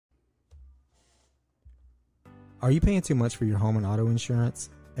Are you paying too much for your home and auto insurance?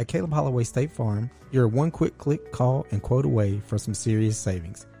 At Caleb Holloway State Farm, you're one quick click, call, and quote away for some serious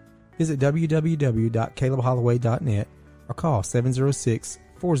savings. Visit www.calebholloway.net or call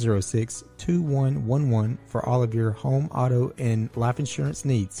 706-406-2111 for all of your home, auto, and life insurance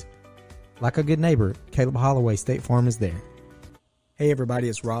needs. Like a good neighbor, Caleb Holloway State Farm is there. Hey everybody,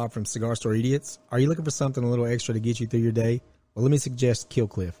 it's Rob from Cigar Store Idiots. Are you looking for something a little extra to get you through your day? Well, let me suggest Kill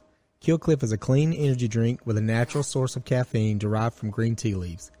Cliff. Kill Cliff is a clean energy drink with a natural source of caffeine derived from green tea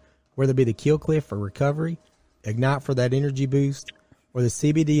leaves. Whether it be the Kill Cliff for recovery, Ignite for that energy boost, or the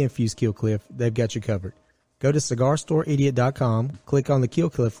CBD-infused Kill Cliff, they've got you covered. Go to cigarstoreidiot.com, click on the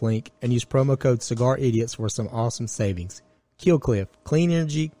Kill Cliff link, and use promo code CIGARIDIOTS for some awesome savings. Kill Cliff, clean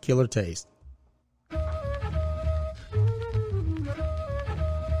energy, killer taste.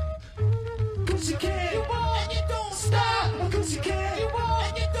 You can, and you don't stop. Cause you can,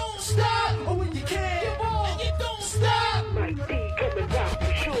 and you don't stop. Oh, when you can, and you don't stop. Mike D coming down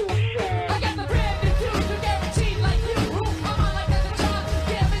for sure. I got the brand new tools, you guaranteed like you. I'm on like as a job,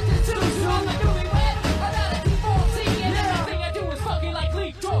 yeah, bitches too. So I'm a newlywed, I gotta keep on singing. Everything I do is fucking like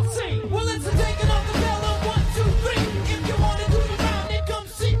Lee Dorsey. Well, it's a taking off the bell of 1, 2, 3. If you wanna do the round, then come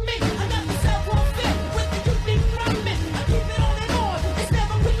see me. I got the South Wall fit with the unique rhyming. I keep it on and on, it's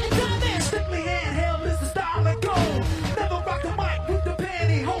never putting time in. Strictly handheld is the style I go. Never rock the mic with the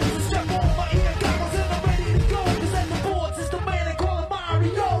pantyhose. And strap on my ear goggles and I'm ready to go. Cause at the boards it's the man they call him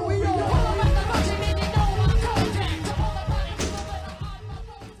Mario. All about the budget, man, you know I'm Kodak. To all the party people that are on my road.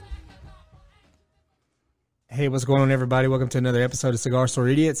 Hey, what's going on, everybody? Welcome to another episode of Cigar Store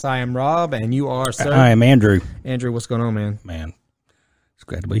Idiots. I am Rob, and you are, sir. I am Andrew. Andrew, what's going on, man? Man, it's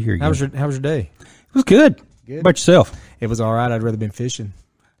glad to be here again. How was your day? It was good. Good. How about yourself? It was all right. I'd rather been fishing.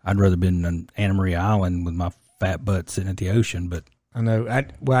 I'd rather been on Anna Maria Island with my fat butt sitting at the ocean, but I know.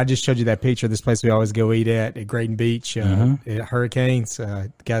 I just showed you that picture of this place we always go eat at Graydon Beach, at Hurricanes.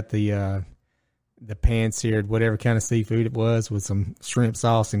 Got the pan-seared, whatever kind of seafood it was, with some shrimp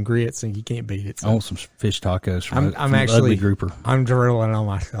sauce and grits, and you can't beat it. So I want some fish tacos from I'm from actually Ugly Grouper. I'm drooling on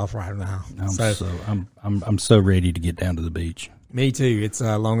myself right now. I'm so ready to get down to the beach. Me too. It's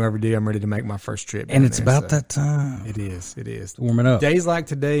long overdue. I'm ready to make my first trip. And down it's there, about so that time. It is. It is. Warming up. Days like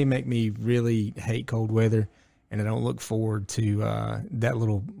today make me really hate cold weather, and I don't look forward to that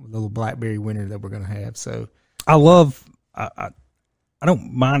little blackberry winter that we're going to have. So I love. I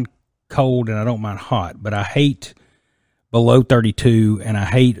don't mind cold and I don't mind hot, but I hate below 32 and I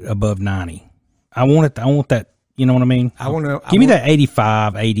hate above 90. I want it. I want that. You know what I mean? Give me that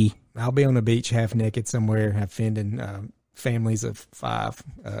 85, 80. I'll be on the beach half naked somewhere, offending families of 5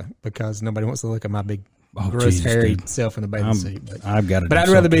 because nobody wants to look at my big, gross, hairy self in the bathing suit. But I've got it. But I'd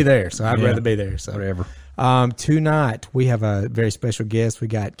rather be there. So I'd rather be there. So whatever. Tonight we have a very special guest. We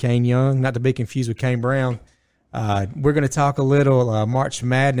got Kane Young, not to be confused with Kane Brown. We're going to talk a little March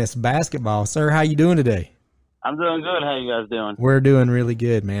Madness basketball. Sir, how you doing today? I'm doing good. How you guys doing? We're doing really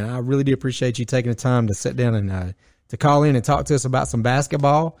good, man. I really do appreciate you taking the time to sit down and to call in and talk to us about some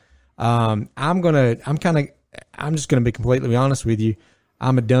basketball. I'm just gonna be completely honest with you.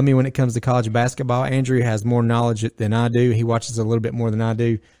 I'm a dummy when it comes to college basketball. Andrew has more knowledge than I do. He watches a little bit more than I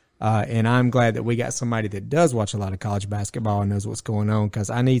do. And I'm glad that we got somebody that does watch a lot of college basketball and knows what's going on, because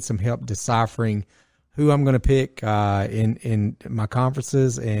I need some help deciphering who I'm going to pick in my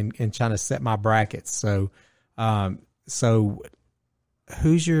conferences and trying to set my brackets. So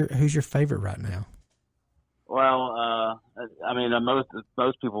who's your favorite right now? Well, I mean, most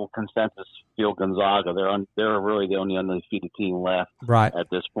people consensus feel Gonzaga. They're really the only undefeated team left right at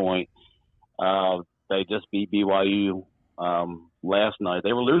this point. They just beat BYU last night.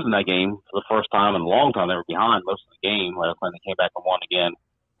 They were losing that game for the first time in a long time. They were behind most of the game last night. They came back and won again.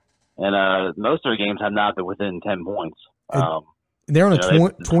 And most of their games have not been within 10 points. They're on a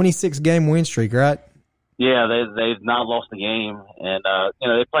 26-game win streak, right? Yeah, they've not lost a game, and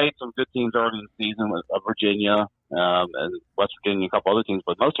they played some good teams early in the season with Virginia and West Virginia, a couple other teams,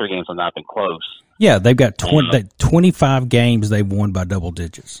 but most of their games have not been close. Yeah, they've got 25 games they've won by double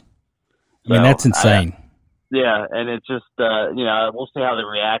digits. I mean, that's insane. Yeah, and it's just we'll see how they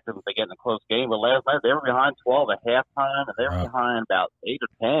react if they get in a close game. But last night they were behind 12 at halftime, and they were behind about 8 or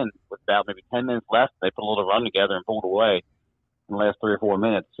 10 with about maybe 10 minutes left. They put a little run together and pulled away in the last 3 or 4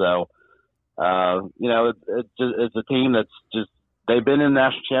 minutes. So. It's a team that's just, they've been in the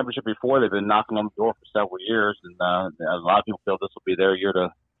national championship before. They've been knocking on the door for several years, and a lot of people feel this will be their year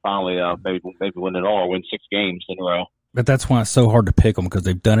to finally maybe win it all, or win 6 games in a row. But that's why it's so hard to pick them, because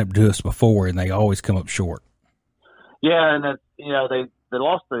they've done it to us before, and they always come up short. Yeah, and they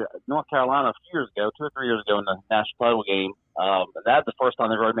lost to North Carolina a few years ago, 2 or 3 years ago in the national title game, And that's the first time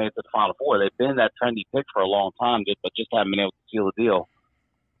they've really made it to the Final Four. They've been that trendy pick for a long time, but just haven't been able to seal the deal.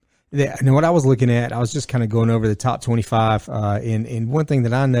 Yeah, and what I was looking at, I was just kind of going over the top 25, and one thing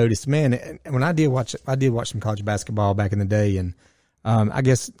that I noticed, man, when I did watch some college basketball back in the day, and I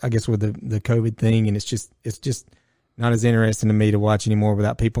guess with the COVID thing, and it's just not as interesting to me to watch anymore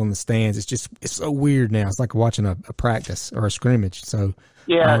without people in the stands. It's so weird now. It's like watching a practice or a scrimmage. So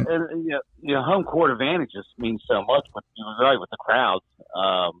yeah, and home court advantage just means so much. But you're right with the crowds.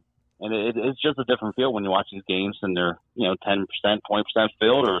 And it's just a different feel when you watch these games and they're 10%, 20%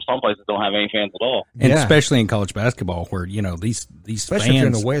 filled, or some places don't have any fans at all. And especially in college basketball, where these especially fans, if you're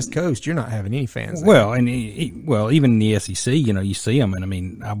in the West Coast, you're not having any fans. Well, and even in the SEC, you see them, and I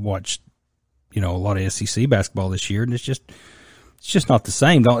mean, I've watched a lot of SEC basketball this year, and it's just not the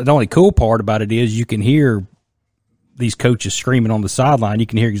same. The only cool part about it is you can hear these coaches screaming on the sideline. You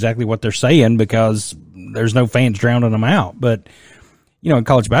can hear exactly what they're saying because there's no fans drowning them out, but. In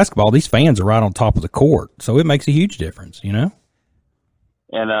college basketball, these fans are right on top of the court, so it makes a huge difference, And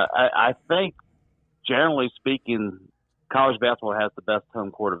I think, generally speaking, college basketball has the best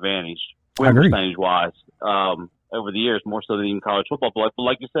home court advantage, win percentage-wise, over the years, more so than even college football. But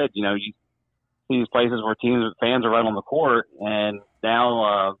like you said, you see these places where fans are right on the court, and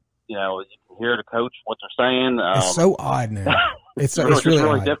now, you can hear the coach, what they're saying. It's so odd now. It's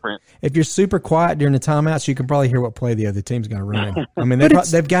really different. If you're super quiet during the timeouts, you can probably hear what play the other team's going to run. I mean,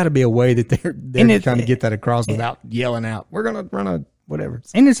 they've got to be a way that they're trying to get that across without yelling out, we're going to run a whatever.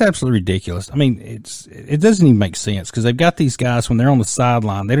 And it's absolutely ridiculous. I mean, it doesn't even make sense because they've got these guys when they're on the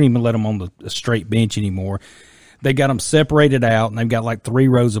sideline, they don't even let them on the straight bench anymore. They got them separated out, and they've got like 3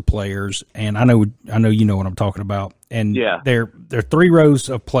 rows of players. And I know you know what I'm talking about. And they're 3 rows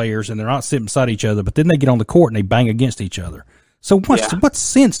of players, and they're not sitting beside each other. But then they get on the court and they bang against each other. So what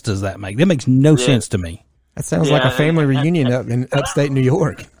sense does that make? That makes no sense to me. That sounds like a family reunion up in upstate New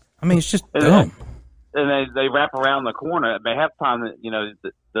York. I mean, it's just dumb. And they wrap around the corner. At halftime,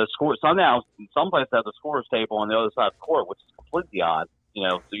 the score. Some places have the scorer's table on the other side of the court, which is completely odd.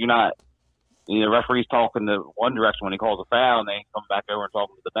 So you're not. The referee's talking to one direction when he calls a foul, and they come back over and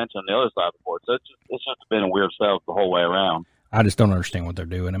talking to the bench on the other side of the court. So it's just been a weird setup the whole way around. I just don't understand what they're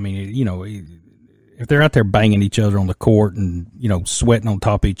doing. I mean, if they're out there banging each other on the court and sweating on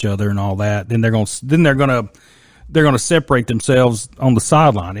top of each other and all that, then they're going to separate themselves on the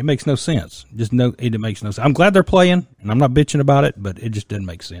sideline. It makes no sense. It makes no sense. I'm glad they're playing, and I'm not bitching about it, but it just doesn't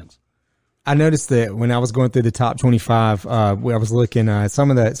make sense. I noticed that when I was going through the top 25, I was looking at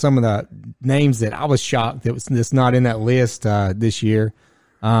some of the names that I was shocked that's not in that list this year.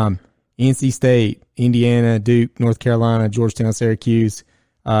 NC State, Indiana, Duke, North Carolina, Georgetown, Syracuse,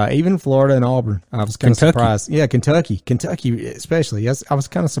 even Florida and Auburn. I was kind of surprised. Yeah, Kentucky especially. Yes, I was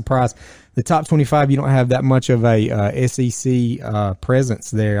kind of surprised. The top 25, you don't have that much of a SEC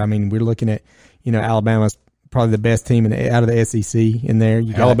presence there. I mean, we're looking at Alabama's probably the best team out of the SEC in there.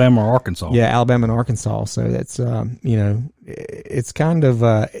 You got Alabama or Arkansas. Yeah, Alabama and Arkansas. So that's it's kind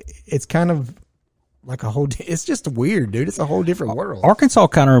of like a whole. It's just weird, dude. It's a whole different world. Arkansas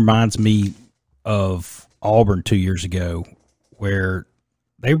kind of reminds me of Auburn 2 years ago, where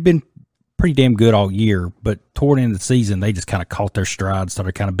they've been pretty damn good all year, but toward the end of the season, they just kind of caught their stride,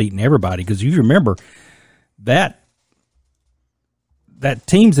 started kind of beating everybody. Because you remember that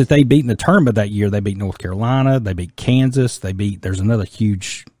teams that they beat in the tournament that year, they beat North Carolina, they beat Kansas, there's another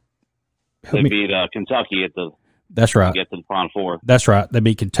huge. They beat Kentucky at the. That's right. Get to the Final Four. That's right. They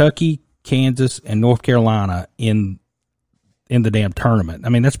beat Kentucky, Kansas, and North Carolina in the damn tournament. I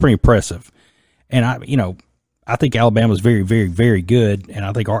mean, that's pretty impressive. And I think Alabama's very, very, very good, and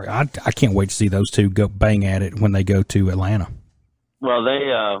I think I can't wait to see those two go bang at it when they go to Atlanta. Well,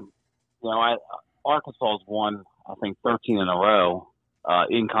 they, Arkansas's won, I think, 13 in a row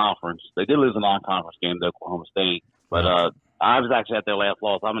in conference. They did lose a non-conference game to Oklahoma State, but I was actually at their last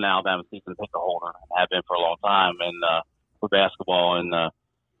loss. I'm an Alabama season ticket holder and have been for a long time, and for basketball, and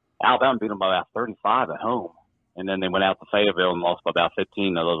Alabama beat them by about 35 at home, and then they went out to Fayetteville and lost by about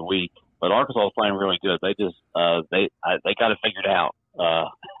 15 the other week. But Arkansas is playing really good. They just they got it figured out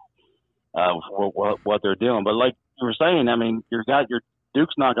what they're doing. But like you were saying, I mean, your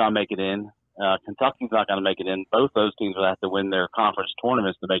Duke's not going to make it in. Kentucky's not going to make it in. Both those teams will have to win their conference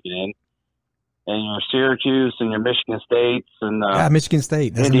tournaments to make it in. And your Syracuse and your Michigan States and Michigan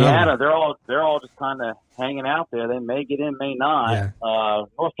State, that's Indiana, they're all just kind of hanging out there. They may get in, may not. Yeah.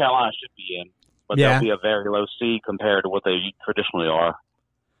 North Carolina should be in, but they'll be a very low seed compared to what they traditionally are.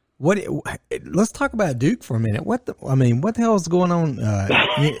 Let's talk about Duke for a minute. What the hell is going on?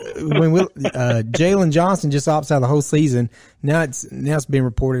 When Jalen Johnson just opts out the whole season. Now it's being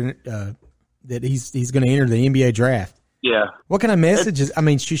reported that he's going to enter the NBA draft. Yeah. What kind of messages? I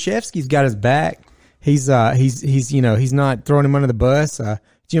mean, Krzyzewski's got his back. He's he's not throwing him under the bus.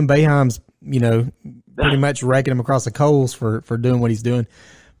 Jim Boeheim's pretty much raking him across the coals for doing what he's doing.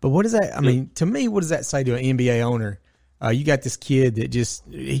 But what does that? I mean, to me, what does that say to an NBA owner? You got this kid that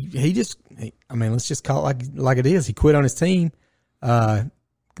let's just call it like it is. He quit on his team.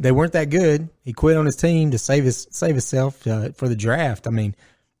 They weren't that good. He quit on his team to save himself for the draft. I mean,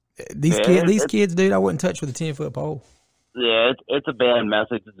 these kids, dude, I wouldn't touch with a 10-foot pole. Yeah, it's a bad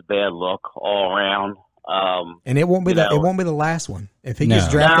message. It's a bad look all around. And it won't be it won't be the last one. If he gets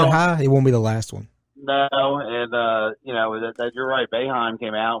drafted high, it won't be the last one. No, and you're right. Boeheim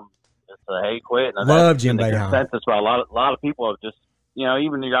came out and said, "Hey, quit." And love Jim Boeheim. Consensus for a lot of people have just,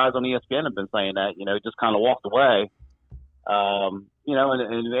 even the guys on ESPN have been saying that. Just kind of walked away. And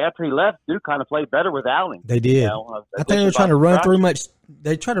after he left, Duke kind of played better without him. They did. I think they were trying to run through much.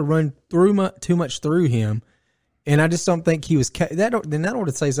 They tried to run too much through him, and I just don't think he was. That ought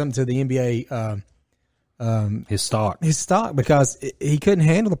to say something to the NBA. His stock, because he couldn't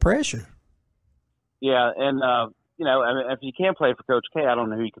handle the pressure. Yeah, and if you can't play for Coach K, I don't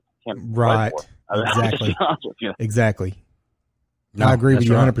know who you can right. play for. Exactly. Exactly. No, I agree with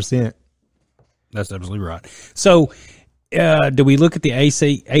you 100%. That's absolutely right. So, do we look at the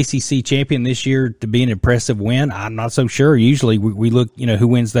ACC champion this year to be an impressive win? I'm not so sure. Usually, we look, who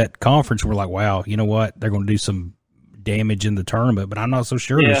wins that conference. We're like, wow, you know what? They're going to do some damage in the tournament, but I'm not so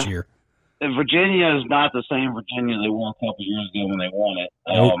sure this year. Virginia is not the same Virginia they were a couple of years ago when they won it.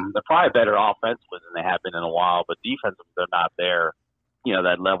 Nope. They're probably better offensively than they have been in a while, but defensively they're not there,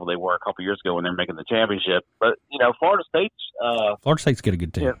 that level they were a couple of years ago when they're making the championship. But, Florida State's got a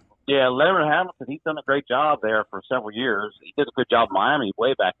good team. Yeah, Leonard Hamilton, he's done a great job there for several years. He did a good job in Miami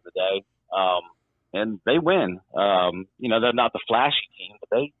way back in the day, and they win. They're not the flashy team,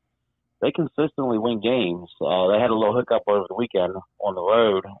 but they consistently win games. They had a little hiccup over the weekend on the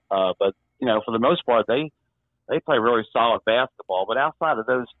road, but for the most part, they play really solid basketball. But outside of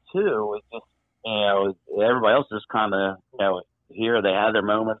those two, it's just everybody else is kind of here they had their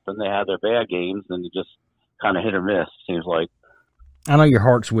moments and they had their bad games, and it just kind of hit or miss. Seems like. I know your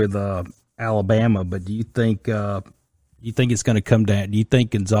heart's with Alabama, but do you think it's going to come down? Do you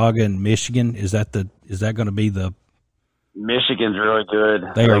think Gonzaga and Michigan is that going to be the? Michigan's really good.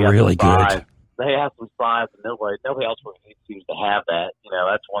 They are really good. They have some size, and nobody else really seems to have that.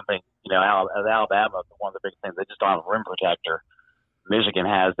 That's one thing. As Alabama, one of the big things, they just don't have a rim protector. Michigan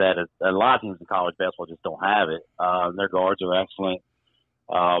has that. A lot of teams in college basketball just don't have it. Their guards are excellent.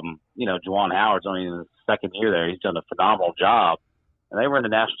 Juwan Howard's only in his second year there. He's done a phenomenal job. And they were in the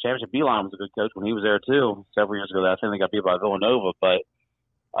national championship. Beeline was a good coach when he was there too. Several years ago, I think they got beat by Villanova. But,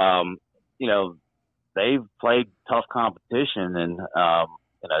 they've played tough competition. And,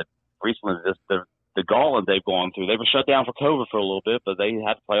 recently the gauntlet they've gone through, they were shut down for COVID for a little bit, but they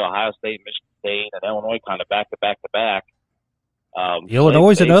had to play Ohio State, Michigan State, and Illinois kind of back to back to back.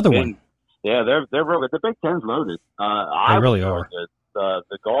 Illinois is another one. Yeah, they're real good. The Big Ten's loaded. They really are. Good.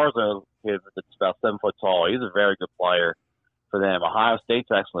 The Garza kid that's about 7 foot tall, he's a very good player for them. Ohio State's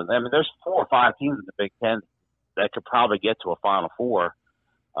excellent. I mean, there's 4 or 5 teams in the Big Ten that could probably get to a Final Four,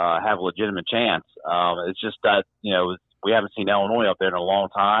 have a legitimate chance. It's just that, we haven't seen Illinois up there in a long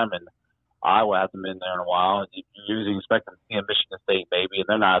time, and Iowa hasn't been there in a while. You're usually expecting to see a Michigan State maybe, and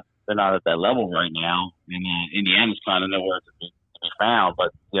they're not at that level right now. And Indiana's kind of nowhere to be found.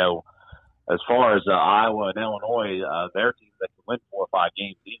 But as far as Iowa and Illinois, they're teams that can win 4 or 5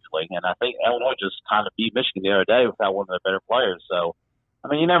 games easily. And I think Illinois just kind of beat Michigan the other day without one of their better players. So, I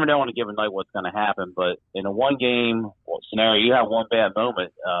mean, you never know on a given night what's going to happen. But in a one-game scenario, you have one bad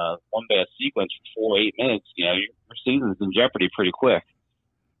moment, one bad sequence for 4 or 8 minutes. Your season's in jeopardy pretty quick.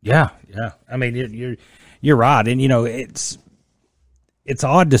 Yeah. I mean, you're right, and it's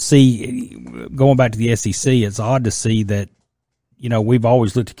odd to see. Going back to the SEC, it's odd to see that. We've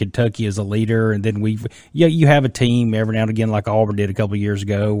always looked at Kentucky as a leader, and then you have a team every now and again, like Auburn did a couple of years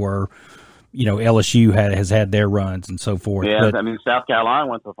ago, or LSU has had their runs and so forth. Yeah, but, South Carolina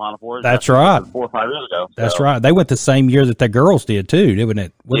went to the Final Four. That's right. 4 or 5 years ago. That's right. They went the same year that the girls did too, didn't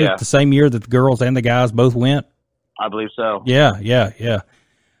it? Was it the same year that the girls and the guys both went? I believe so. Yeah.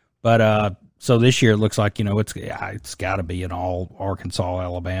 But so this year it looks like it's got to be an all Arkansas,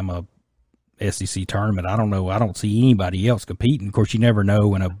 Alabama SEC tournament. I don't know. I don't see anybody else competing. Of course, you never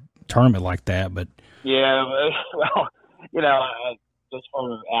know in a tournament like that. But yeah, well, just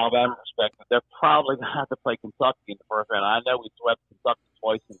from an Alabama perspective, they're probably going to have to play Kentucky in the first round. I know we swept Kentucky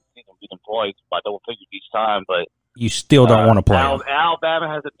twice in the season, beat them twice by double figures each time, but you still don't want to play them. Alabama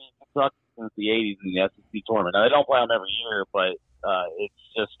hasn't beat Kentucky since the 80s in the SEC tournament. Now, they don't play them every year, but it's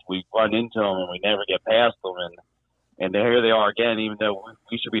just we run into them and we never get past them. And here they are again, even though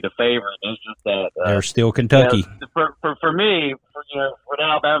we should be the favorite. It's just that They're still Kentucky. For me, for the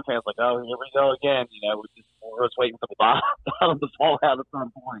Alabama fans, like, oh, here we go again. We're just waiting for the bottom to fall out at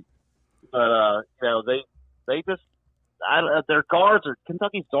some point. But they just their guards are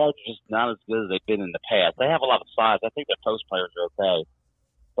Kentucky's guards are just not as good as they've been in the past. They have a lot of size. I think their post players are okay,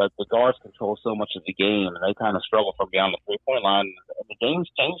 but the guards control so much of the game, and they kind of struggle from beyond the 3-point line. And the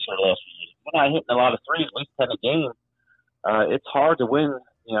game's changed for the last few years. We're not hitting a lot of threes, at least 10 a game. It's hard to win,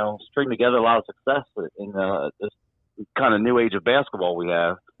 string together a lot of success in this kind of new age of basketball we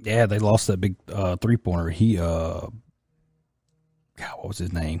have. Yeah, they lost that big 3-pointer. He, God, what was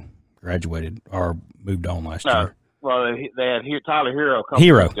his name? Graduated or moved on last year. Well, they had Tyler Hero a couple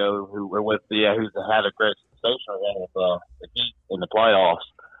years ago, who's had a great sensational run with the Heat in the playoffs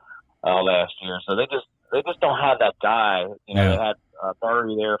last year. So they just don't have that guy. They had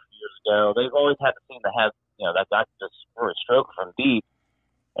Murray there a few years ago. They've always had to seem to have that guy can just really stroke from deep.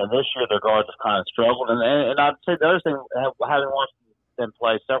 And this year their guards have kind of struggled. And I'd say the other thing, having watched them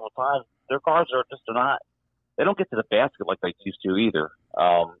play several times, their guards they don't get to the basket like they used to either.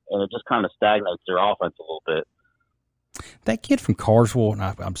 And it just kind of stagnates their offense a little bit. That kid from Carswell, and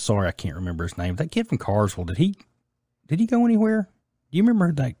I'm sorry I can't remember his name. That kid from Carswell, did he go anywhere? Do you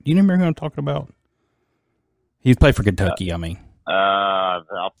remember that? Do you remember who I'm talking about? He played for Kentucky. Off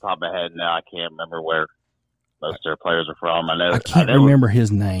the top of my head now, I can't remember where most of their players are from. I can't remember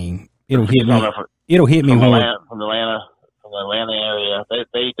his name. It'll hit me. From the Atlanta area.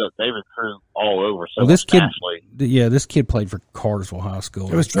 They recruit all over. So this kid played for Cartersville High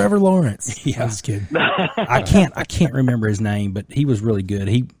School. It was Trevor Lawrence. Yeah, this kid. I can't remember his name, but he was really good.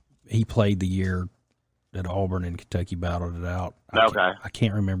 He played the year that Auburn and Kentucky battled it out. I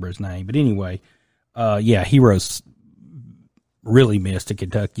can't remember his name, but anyway, Heroes really missed at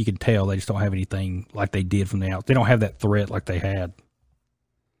Kentucky. You can tell they just don't have anything like they did from the out. They don't have that threat like they had.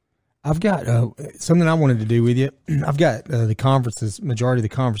 I've got something I wanted to do with you. I've got the conferences, majority of the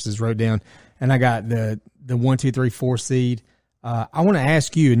conferences wrote down, and I got the 1, 2, 3, 4 seed. I want to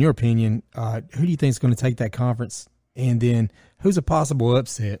ask you, in your opinion, who do you think is going to take that conference, and then who's a possible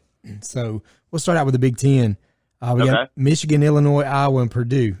upset? So we'll start out with the Big Ten. We got Michigan, Illinois, Iowa, and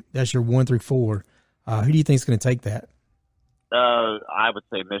Purdue. That's your 1 through 4. Who do you think is going to take that? I would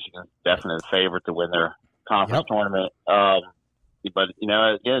say Michigan's definitely the favorite to win their conference tournament. But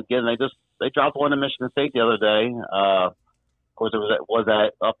again, they dropped one to Michigan State the other day. Of course, it was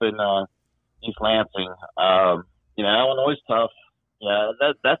that up in East Lansing. Illinois is tough. Yeah,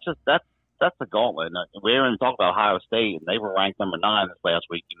 that's the gauntlet. We haven't even talked about Ohio State, and they were ranked number 9 this last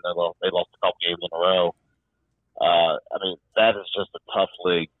week. Even though they lost a couple games in a row. That is just a tough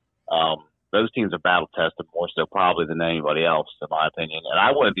league. Those teams are battle tested more so probably than anybody else, in my opinion. And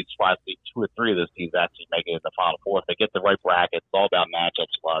I wouldn't be surprised to see 2 or 3 of those teams actually make it in the Final Four if they get the right bracket. It's all about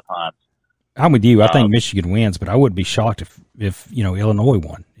matchups a lot of times. I'm with you. I think Michigan wins, but I wouldn't be shocked if Illinois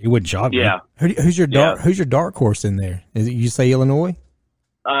won. It wouldn't shock me. Who's your dark horse in there? Is it, you say Illinois?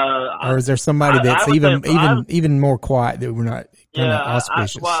 Or is there somebody that's even more quiet that we're not kind of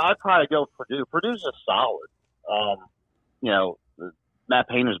auspicious? I'd probably go with Purdue. Purdue's just solid. Matt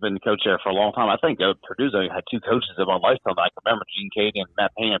Painter's been the coach there for a long time. I think Purdue's only had 2 coaches in my lifetime that I can remember. Gene Cady and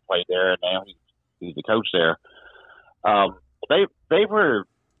Matt Painter played there, and now he's the coach there.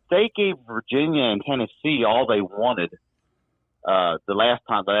 They gave Virginia and Tennessee all they wanted the last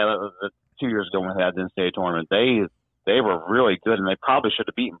time. The 2 years ago when they had the NCAA tournament, they were really good, and they probably should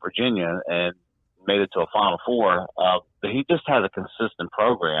have beaten Virginia and made it to a Final Four. But he just has a consistent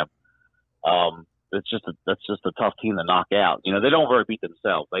program. That's just a tough team to knock out. They don't really beat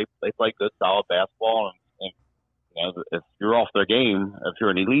themselves. They play good, solid basketball, and if you're off their game, if you're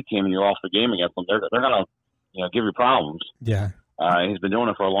an elite team and you're off the game against them, they're gonna give you problems. Yeah, he's been doing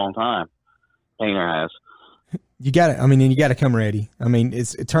it for a long time. Painter has. You got to. You got to come ready.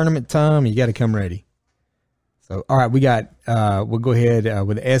 It's tournament time. You got to come ready. So, all right, we got. We'll go ahead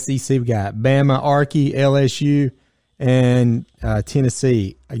with the SEC. We got Bama, Arky, LSU. And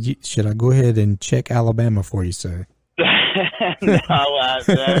Tennessee. Should I go ahead and check Alabama for you, sir? No, it was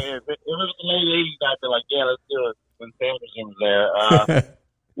the late 80s back there. Like, yeah, let's do it when Sanderson was there.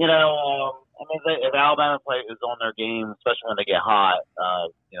 If Alabama is on their game, especially when they get hot,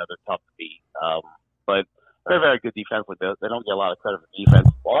 they're tough to beat. But they're very good defensively. They don't get a lot of credit for defense.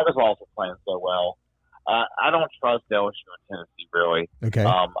 Arkansas also playing so well. I don't trust LSU and Tennessee really. Okay.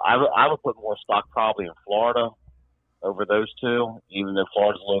 I would put more stock probably in Florida over those two, even though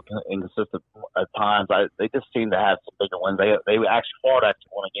Florida's a little inconsistent at times. They just seem to have some bigger wins. Florida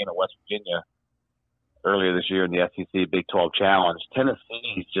actually won a game at West Virginia earlier this year in the SEC Big 12 Challenge.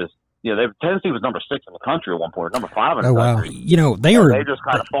 Tennessee's just Tennessee was number 6 in the country at one point, number 5 in the Oh, wow. country. They just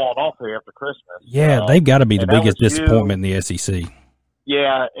kind of fallen off here after Christmas. Yeah, they've got to be the and biggest LSU disappointment in the SEC.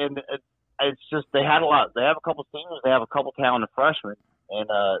 Yeah, and it's just they had a lot. They have a couple seniors, they have a couple talented freshmen, and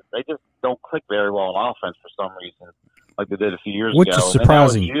they just don't click very well on offense for some reason, like they did a few years Which ago. is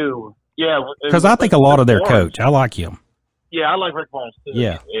surprising. LSU, yeah, Because I think a lot of their coach, I like him. Yeah, I like Rick Barnes too.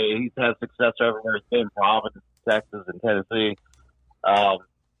 Yeah. He's had success everywhere he's been, Providence, Texas, and Tennessee.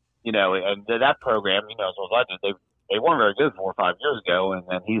 And that program, as well as I did, they weren't very good 4 or 5 years ago, and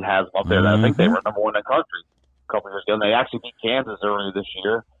then he has them up there. I think they were number 1 in the country a couple years ago, and they actually beat Kansas earlier this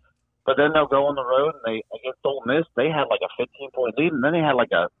year. But then they'll go on the road, and they against Ole Miss, they had like a 15-point lead, and then they had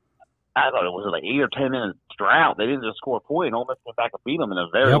like a, I don't know, was it like 8 or 10 minute drought? They didn't just score a point. Ole Miss came back and beat them in a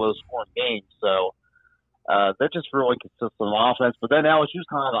very low-scoring game. So they're just really consistent on offense. But then LSU's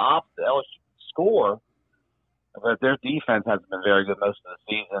kind of the opposite. LSU score, but their defense hasn't been very good most of the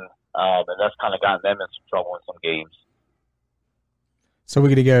season, and that's kind of gotten them in some trouble in some games. So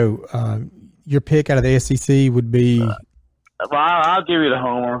we're going to go. Your pick out of the SEC would be. Well, I'll give you the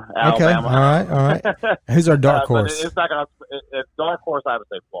homer. Alabama. Okay, all right. Who's our dark horse? It's not gonna. It's dark horse. I would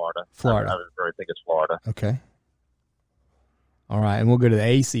say Florida. Florida. I would really think it's Florida. Okay. All right, and we'll go to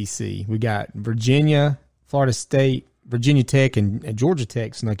the ACC. We got Virginia, Florida State, Virginia Tech, and Georgia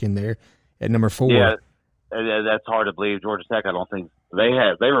Tech snuck in there at number 4. Yeah, that's hard to believe. Georgia Tech, I don't think they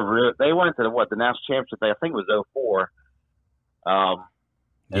had. They went to the national championship. I think it was 04.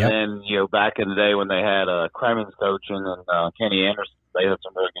 And then, back in the day when they had Cremins coaching and Kenny Anderson, they had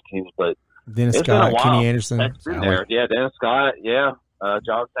some very good teams. But Dennis Scott, Kenny Anderson. Yeah, Dennis Scott,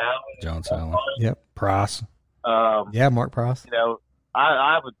 John Salmon. Yep. Price. Mark Price.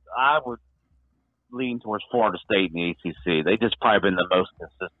 I would lean towards Florida State in the ACC. They just probably been the most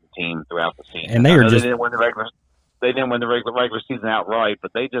consistent team throughout the season. And they didn't win the regular season outright,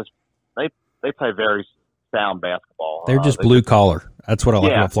 but they play very sound basketball. They're just blue collar. That's what I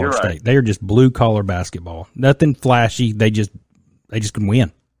like about Florida State. Right. They are just blue collar basketball. Nothing flashy. They just can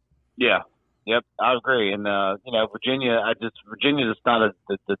win. Yeah. Yep. I agree. And Virginia is not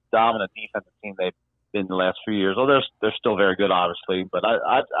the dominant defensive team they've been the last few years. Well, they're still very good, obviously, but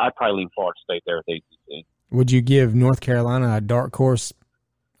I'd probably lean Florida State there at the ACC. Would you give North Carolina a dark horse,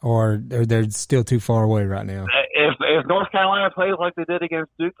 or they're still too far away right now? If North Carolina plays like they did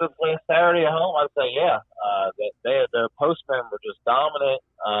against Duke this last Saturday at home, I'd say their postmen were just dominant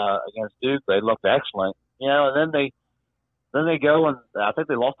against Duke. They looked excellent, and then they go and I think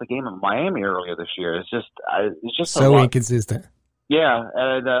they lost the game in Miami earlier this year. It's just so inconsistent. Yeah,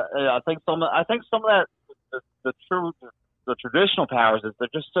 and I think some of that the traditional powers is they're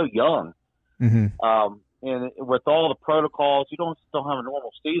just so young. Mm-hmm. And with all the protocols, you don't still have a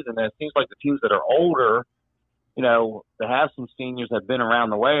normal season. And it seems like the teams that are older, they have some seniors that have been around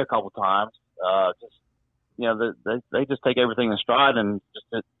the way a couple times. They just take everything in stride and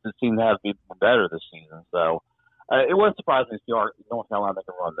just seem to have been better this season. So it wouldn't surprise me if North Carolina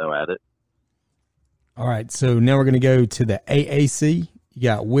can run though at it. All right, so now we're going to go to the AAC. You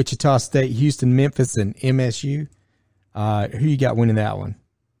got Wichita State, Houston, Memphis, and MSU. Who you got winning that one?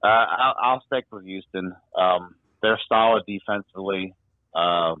 I'll stick with Houston. They're solid defensively.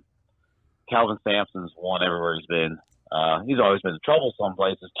 Calvin Sampson's won everywhere he's been. He's always been in trouble some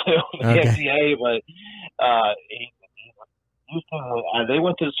places too in the NCAA, but Houston, they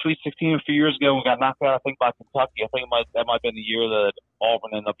went to the Sweet 16 a few years ago and got knocked out, I think, by Kentucky. I think that might have been the year that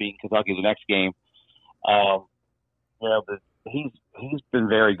Auburn ended up beating Kentucky the next game. But he's been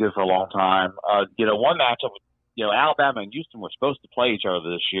very good for a long time. One matchup, Alabama and Houston were supposed to play each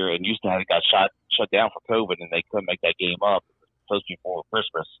other this year, and Houston got shut down for COVID, and they couldn't make that game up. It was supposed to be before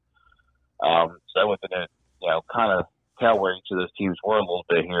Christmas. So within kind of tell where each of those teams were a little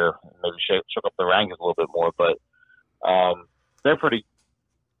bit here, and maybe shook up the rankings a little bit more, but they're pretty.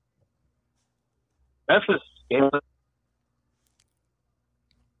 Memphis.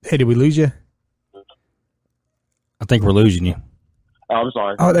 Hey, did we lose you? I think we're losing you. Oh, I'm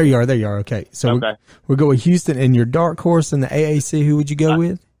sorry. Oh, there you are. Okay. So we'll go with Houston, and your dark horse in the AAC, who would you go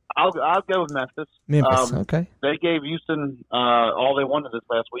with? I'll go with Memphis. Okay. They gave Houston all they wanted this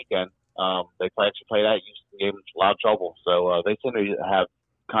last weekend. They actually played at Houston, gave them a lot of trouble. So they seem to have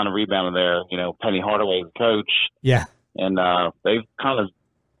kind of rebounded there. Penny Hardaway, the coach. Yeah. And they've kind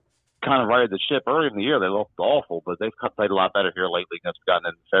of righted the ship. Early in the year, they looked awful, but they've played a lot better here lately. That's gotten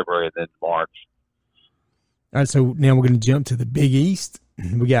in February and then March. All right, so now we're going to jump to the Big East.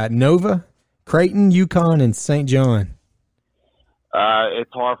 We got Nova, Creighton, UConn, and St. John.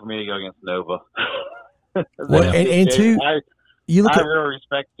 It's hard for me to go against Nova. I really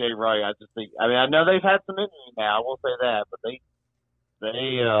respect Jay Wright. I know they've had some injuries now. I will say that, but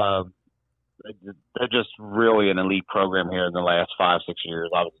they're just really an elite program here in the last 5-6 years.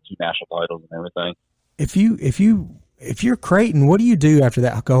 Obviously, 2 national titles and everything. If you're Creighton, what do you do after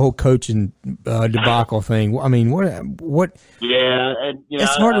that whole coaching debacle thing? I mean, what? Yeah, and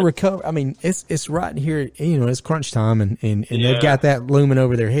it's hard to recover. I mean, it's right here. It's crunch time, and they've got that looming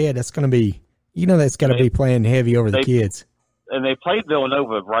over their head. That's going to be, that's got to be playing heavy over the kids. And they played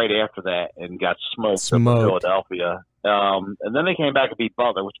Villanova right after that and got smoked. In Philadelphia. And then they came back and beat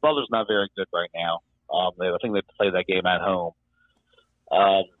Butler, which Butler's not very good right now. I think they played that game at home.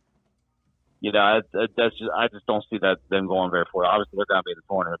 I just don't see them going very far. Obviously, they're going to be in the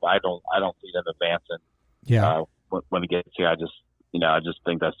tournament, but I don't see them advancing. Yeah. When it gets here, I just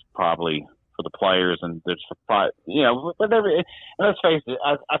think that's probably for the players, and there's but let's face it,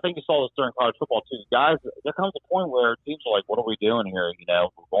 I think you saw this during college football too. Guys, there comes a point where teams are like, "What are we doing here? We're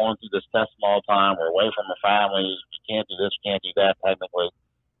going through this testing all the time. We're away from our families. We can't do this, we can't do that." Technically,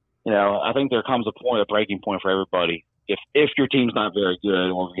 I think there comes a breaking point for everybody. If your team's not very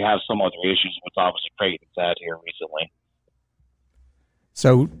good, or if you have some other issues, which obviously Creighton's had here recently.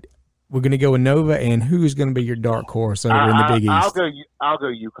 So we're going to go with Nova, and who's going to be your dark horse over in the Big East? I'll go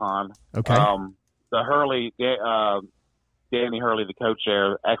UConn. Okay. The Hurley, Danny Hurley, the coach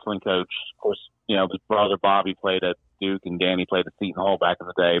there, excellent coach. Of course, his brother Bobby played at Duke, and Danny played at Seton Hall back in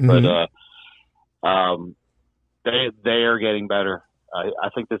the day. Mm-hmm. But they are getting better. I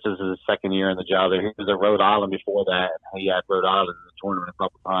think this is his second year in the job. He was at Rhode Island before that. He had Rhode Island in the tournament a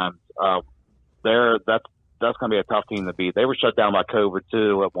couple times. That's going to be a tough team to beat. They were shut down by COVID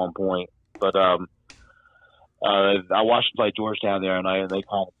too at one point, but I watched them play Georgetown the other night, and they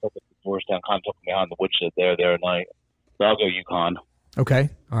kind of took it to Georgetown, kind of took them behind the woodshed there the other night. So I'll go UConn. Okay,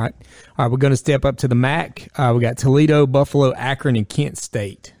 all right. We're going to step up to the MAC. We got Toledo, Buffalo, Akron, and Kent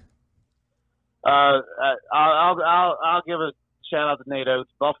State. I'll give a shout out to Nate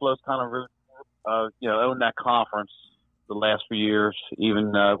Oates. Buffalo's kind of owned that conference the last few years,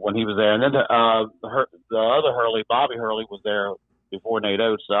 even when he was there. And then the other Hurley, Bobby Hurley, was there before Nate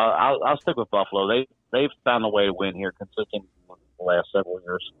Oates. So I'll stick with Buffalo. They've found a way to win here consistently the last several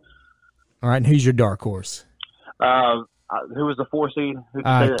years. All right, and who's your dark horse? Who was the 4 seed?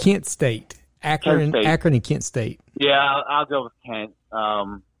 Kent State. Akron and Kent State. Yeah, I'll go with Kent.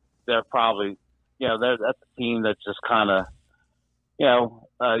 They're probably, that's a team that's just kind of, they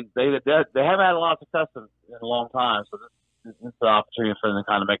haven't had a lot of success in a long time. So this is the opportunity for them to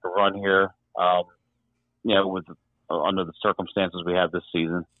kind of make a run here, with under the circumstances we have this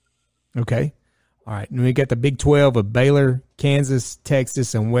season. Okay. All right. And we got the Big 12 of Baylor, Kansas,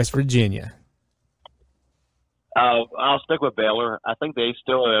 Texas, and West Virginia. I'll stick with Baylor. I think they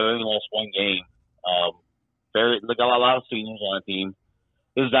still only lost one game. They got a lot of seniors on the team.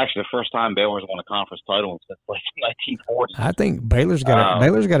 This is actually the first time Baylor's won a conference title since like 1940. I think Baylor's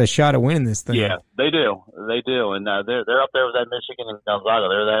got a shot of winning this thing. Yeah, they do, and they're up there with that Michigan and Gonzaga.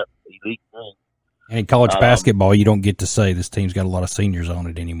 They're that elite team. And in college basketball, you don't get to say this team's got a lot of seniors on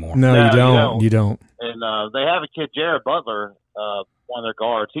it anymore. No, you don't. And they have a kid, Jared Butler, one of their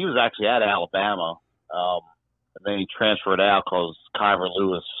guards. He was actually at Alabama, and then he transferred out because Kyver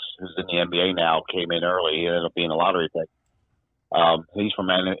Lewis, who's in the NBA now, came in early. He ended up being a lottery pick. He's from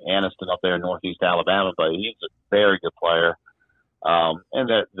Anniston up there in northeast Alabama, but he's a very good player. And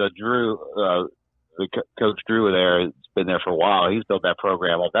Coach Drew there has been there for a while. He's built that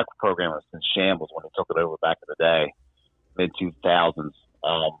program up. That program was in shambles when he took it over back in the day, mid-2000s.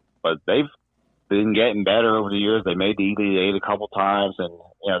 But they've been getting better over the years. They made the Elite Eight a couple times, and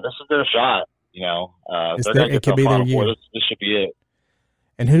this is their shot. It could be their year. This should be it.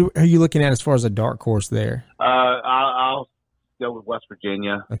 And who are you looking at as far as a dark horse there? I'll go with West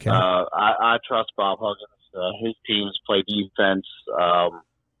Virginia. Okay. I trust Bob Huggins. His teams play defense.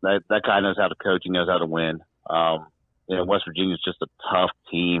 That guy knows how to coach. He knows how to win. West Virginia's just a tough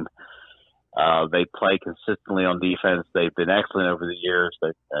team. They play consistently on defense. They've been excellent over the years.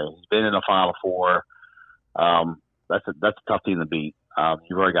 He's been in the Final Four. That's a tough team to beat.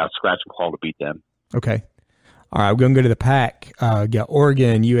 You've already got to scratch and claw to beat them. Okay. All right, we're going to go to the Pac. Got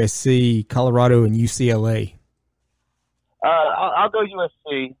Oregon, USC, Colorado, and UCLA. I'll go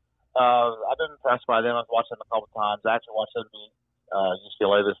USC. I've been impressed by them. I've watched them a couple times. I actually watched them beat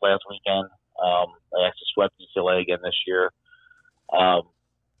UCLA this last weekend. They actually swept UCLA again this year.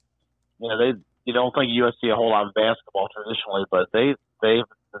 You don't think USC a whole lot of basketball traditionally, but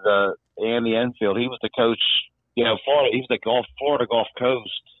Andy Enfield, he was the coach. Florida. He was the Florida Gulf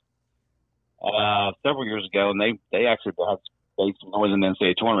Coast several years ago, and they actually had some noise in the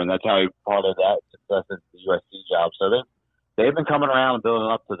NCAA tournament. That's how he part of that success at the USC job. So they've been coming around and building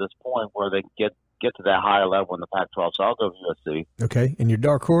up to this point where they get get to that higher level in the Pac-12. So I'll go USC. Okay, and your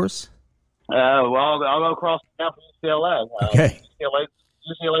dark horse? Well, I'll go across the town for UCLA. Okay.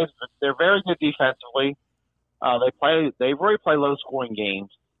 UCLA, they're very good defensively. They really play low-scoring games.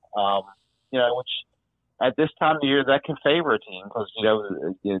 Which at this time of the year that can favor a team because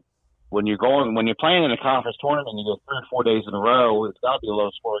when you're playing in a conference tournament, you go 3 or 4 days in a row. It's got to be a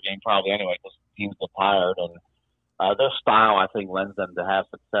low-scoring game probably anyway because teams get tired and. Their style, I think, lends them to have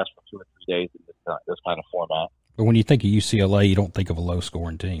success for 2 or 3 days in this kind of format. But when you think of UCLA, you don't think of a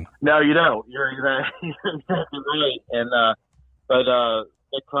low-scoring team. No, you don't. You're exactly right. And but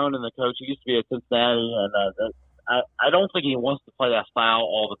Nick Cronin, the coach, he used to be at Cincinnati, and I don't think he wants to play that style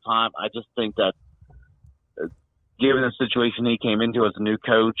all the time. I just think that given the situation he came into as a new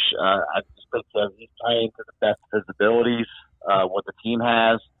coach, I just think that he's playing to the best of his abilities, what the team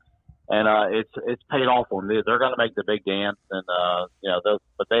has. And it's paid off for them. They're going to make the big dance, and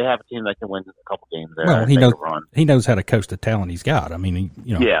but they have a team that can win a couple games there. Well, he knows how to coach the talent he's got. I mean,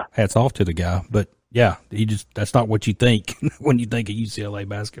 hats off to the guy. But yeah, that's not what you think when you think of UCLA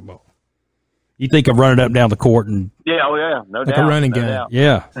basketball. You think of running up and down the court and no doubt, like a running game. Doubt.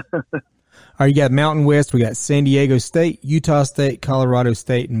 Yeah. All right, you got Mountain West. We got San Diego State, Utah State, Colorado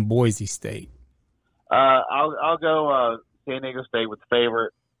State, and Boise State. I'll go San Diego State with the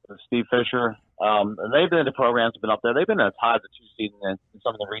favorite. Steve Fisher, and they've been the programs have been up there. They've been as high as the 2 seed in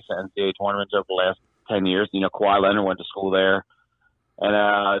some of the recent NCAA tournaments over the last 10 years. Kawhi Leonard went to school there,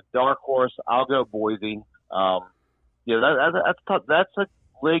 and dark horse, I'll go Boise. That's a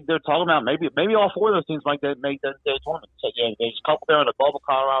league they're talking about. Maybe all 4 of those teams might make the NCAA tournament. So there's a couple there in the bubble,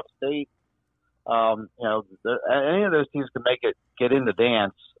 Colorado State. Any of those teams can get in the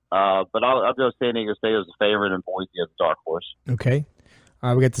dance. But I'll go San Diego State as a favorite and Boise as a dark horse. Okay.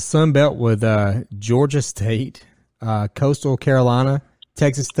 We got the Sun Belt with Georgia State, Coastal Carolina,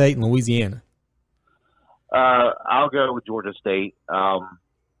 Texas State, and Louisiana. I'll go with Georgia State.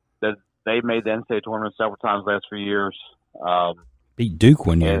 They made the NCAA tournament several times the last few years. Beat Duke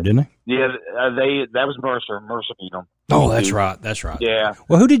one year, didn't they? Yeah, that was Mercer. Mercer beat them. Oh, that's right. Yeah.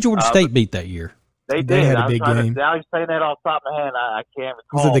 Well, who did Georgia State beat that year? They They did. had a big game. I was saying that off the top of my head. I can't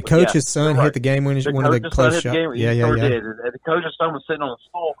recall. Was it the coach's yeah, son hit the game when one of the close shots? Yeah. Did. And the coach's son was sitting on the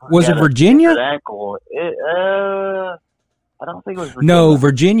stool. Was it Virginia? Ankle. I don't think it was Virginia. No,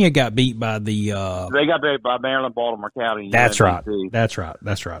 Virginia got beat by the. They got beat by Maryland, Baltimore County. That's right. That's right.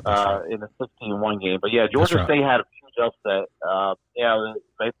 In the 16-1 game. But yeah, Georgia State had a huge upset.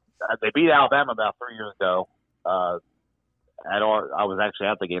 They beat Alabama about 3 years ago. I was actually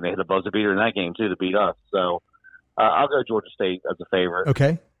at the game. They hit a buzzer beater in that game too to beat us. So I'll go Georgia State as a favorite.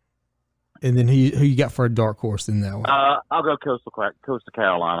 Okay. And then who you got for a dark horse in that one? I'll go Coastal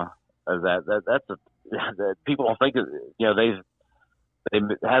Carolina. As that people don't think they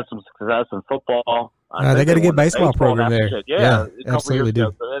had some success in football. They got a good baseball program there. Yeah, absolutely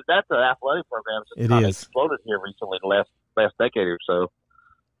do. So that's an athletic program that's kind of exploded here recently, the last decade or so.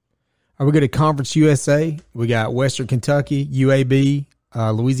 We go to Conference USA. We got Western Kentucky, UAB,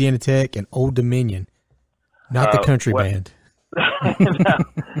 Louisiana Tech, and Old Dominion. Not the country band.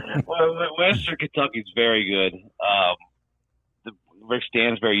 Well, Western Kentucky's very good. Rick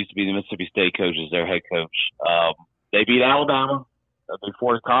Stansbury used to be the Mississippi State coach as their head coach. They beat Alabama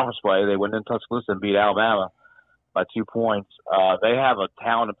before the conference play. They went in Tuscaloosa and beat Alabama by 2 points. They have a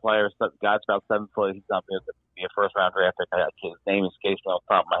talented player. Guy's about 7 foot. He's not going to be a first-round draft pick. His name escapes me off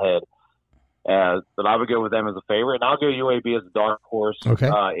the top of my head. But I would go with them as a favorite, and I'll go UAB as a dark horse. Okay.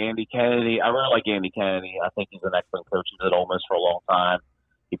 Andy Kennedy, I really like Andy Kennedy. I think he's an excellent coach. He's at Ole Miss for a long time.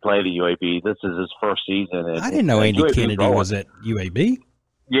 He played at UAB. This is his first season. I didn't know Andy Kennedy was at UAB.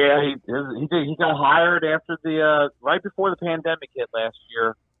 Yeah, he did. He got hired after right before the pandemic hit last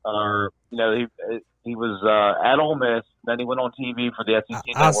year. He was at Ole Miss. Then he went on TV for the SEC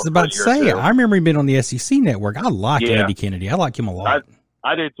Network. I was about to say, I remember him being on the SEC Network. I like Andy Kennedy. I like him a lot.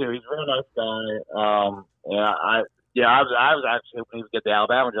 I do too. He's a really nice guy. I was actually hoping he would get the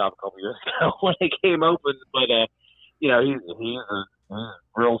Alabama job a couple years ago when it came open. But he's a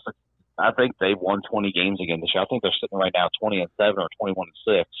real. I think they've won 20 games again this year. I think they're sitting right now 20-7 or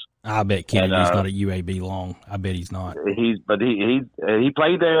 21-6. I bet Kennedy's not at UAB long. I bet he's not. He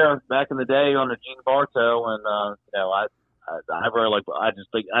played there back in the day under Gene Bartow, and I really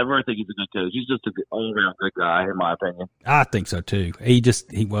think he's a good coach. He's just an all-around good guy, in my opinion. I think so too. He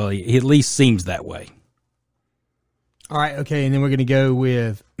at least seems that way. All right, okay, and then we're going to go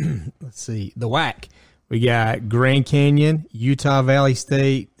with let's see, the WAC. We got Grand Canyon, Utah Valley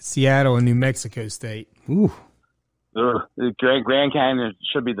State, Seattle, and New Mexico State. Ooh, Grand Canyon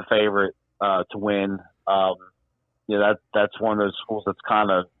should be the favorite to win. That's one of those schools that's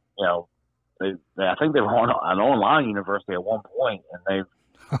kind of I think they were on an online university at one point, and they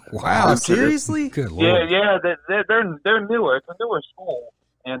Wow, seriously? Good Lord. yeah they're newer. It's a newer school,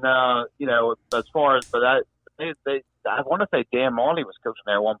 and as far as I want to say Dan Marley was coaching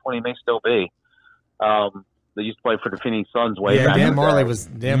there at one point. He may still be. They used to play for the Phoenix Suns way Yeah, back. Dan in the Marley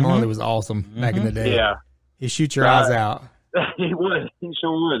day. Marley was awesome back in the day. Yeah. He shoot your eyes out. He would. He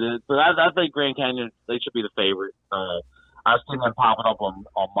sure would. But I think Grand Canyon, they should be the favorite. I've seen them popping up on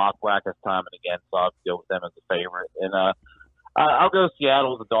mock brackets time and again, so I'll go with them as a favorite. And I'll go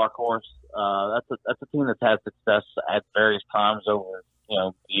Seattle as a dark horse. That's a team that's had success at various times over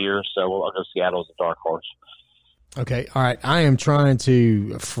years, so I'll go Seattle as a dark horse. Okay, all right. I am trying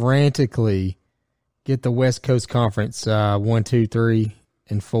to frantically get the West Coast Conference 1, 2, 3,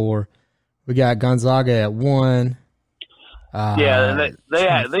 and 4. We got Gonzaga at 1. And they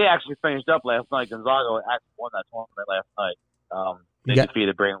actually finished up last night. Gonzaga actually won that tournament last night. They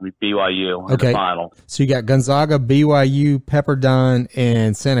defeated BYU in the final. So you got Gonzaga, BYU, Pepperdine,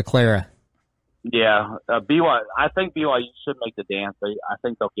 and Santa Clara. Yeah, BYU. I think BYU should make the dance. I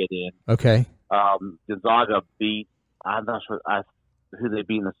think they'll get in. Okay. Gonzaga beat. I'm not sure who they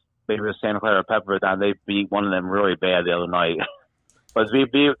beat in the. Maybe it was Santa Clara or Pepperdine. They beat one of them really bad the other night. But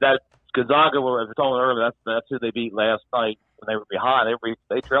that Gonzaga, as I told you earlier, that's who they beat last night when they were behind.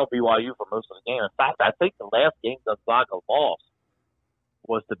 They trailed BYU for most of the game. In fact, I think the last game Gonzaga lost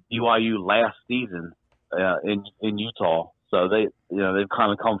was to BYU last season in Utah. So they've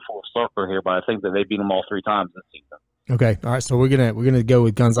kind of come full circle here, but I think that they beat them all 3 times this season. Okay, all right. So we're gonna go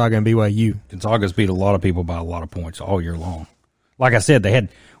with Gonzaga and BYU. Gonzaga's beat a lot of people by a lot of points all year long. Like I said, they had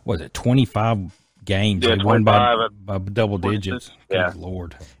 25 games. Yeah, they won by 25 double digits. Yeah. Good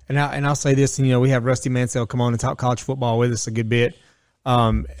Lord. And I'll say this, we have Rusty Mansell come on and talk college football with us a good bit.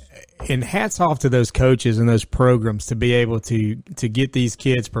 And hats off to those coaches and those programs to be able to get these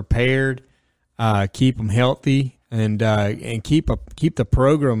kids prepared, keep them healthy, and keep the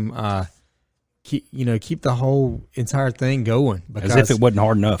program, keep the whole entire thing going. Because, as if it wasn't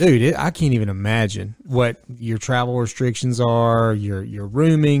hard enough. Dude, I can't even imagine what your travel restrictions are, your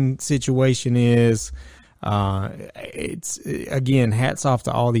rooming situation is. It's again, hats off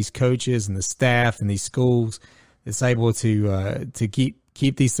to all these coaches and the staff and these schools that's able to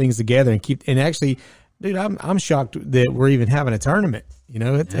keep these things together and actually, dude, I'm shocked that we're even having a tournament.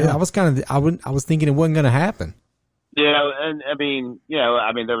 I was thinking it wasn't going to happen. Yeah, and I mean,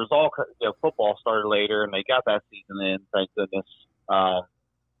 there was football started later, and they got that season in, thank goodness.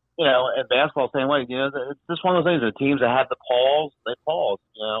 And basketball same way. It's just one of those things. The teams that had the pause, they pause.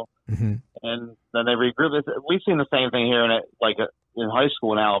 Mm-hmm. And then they regroup. We've seen the same thing here in high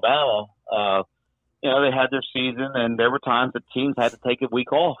school in Alabama. They had their season, and there were times that teams had to take a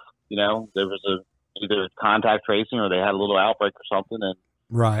week off. There was either contact tracing or they had a little outbreak or something, and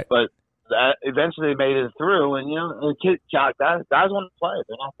right. But eventually they made it through, and guys want to play.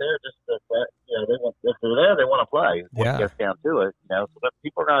 They're not there just to, if they're there, they want to play. When it gets down to it, so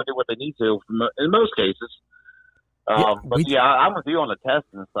people are going to do what they need to in most cases. I'm with you on the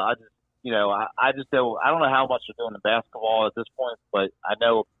testing. So I just don't know how much they're doing in basketball at this point, but I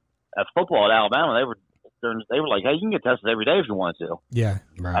know at football at Alabama they were like, hey, you can get tested every day if you want to. Yeah,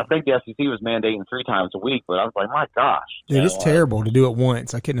 right. I think the SEC was mandating 3 times a week, but I was like, my gosh, dude, it's terrible to do it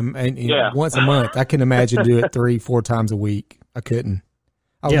once. I couldn't. Once a month, I couldn't imagine do it 3-4 times a week. I couldn't.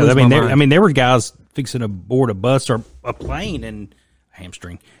 There were guys fixing to board a bus or a plane and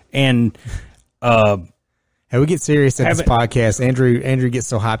hamstring and. Hey, we get serious at this podcast. Andrew gets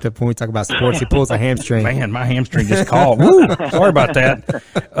so hyped up when we talk about sports. He pulls a hamstring. Man, my hamstring just called. Woo! Sorry about that.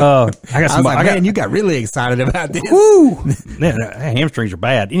 Man, you got really excited about this. Woo! Man, hamstrings are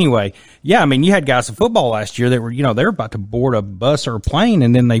bad. Anyway, you had guys in football last year that were, they were about to board a bus or a plane,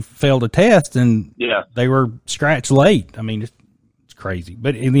 and then they failed a test, and they were scratched late. I mean, it's crazy.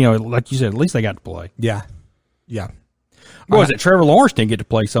 But, like you said, at least they got to play. Yeah. What was it? Trevor Lawrence didn't get to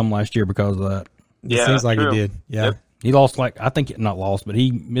play some last year because of that. It seems like true. he did. Yeah. Yep. He lost not lost, but he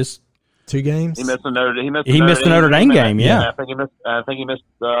missed 2 games. He missed the Notre Dame game. Yeah. I think he missed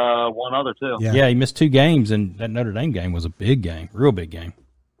one other too. Yeah, he missed 2 games, and that Notre Dame game was a big game, real big game.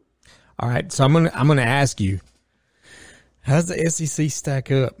 All right, so I'm gonna ask you, how's the SEC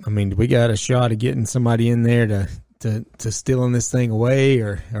stack up? I mean, do we got a shot of getting somebody in there to stealing this thing away,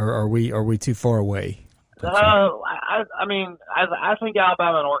 or are we too far away? I think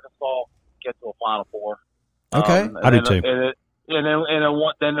Alabama and Arkansas get to a Final Four. Okay, I do too. And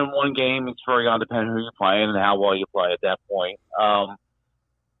then in one game, it's very going to depend who you're playing and how well you play at that point.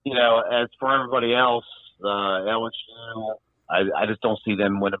 As for everybody else, LSU, I just don't see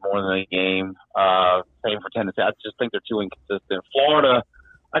them winning more than a game. Same for Tennessee. I just think they're too inconsistent. Florida,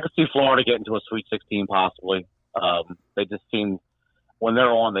 I could see Florida getting to a Sweet 16 possibly. They just seem, when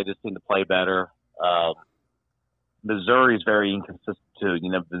they're on, they just seem to play better. Missouri's very inconsistent too.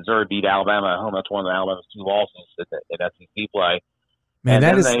 Missouri beat Alabama at home. That's one of Alabama's 2 losses in SEC play. Man, and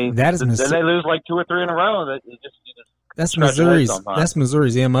that is then they lose like 2 or 3 in a row. That you just that's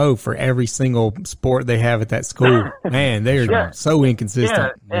Missouri's MO for every single sport they have at that school. Man, they're so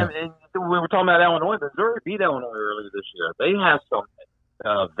inconsistent. Yeah, and we were talking about Illinois. Missouri beat Illinois earlier this year. They have some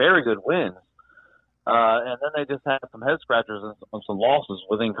very good wins. And then they just had some head scratchers and some losses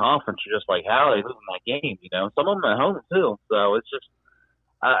within conference. You're just like, how are they losing that game? Some of them at home too. So it's just,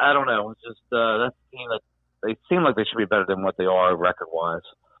 I don't know. It's just that's a team that they seem like they should be better than what they are record wise.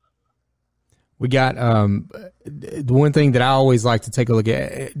 We got the one thing that I always like to take a look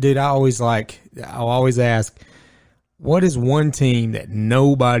at, dude. I'll always ask, what is one team that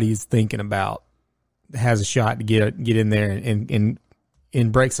nobody's thinking about that has a shot to get in there and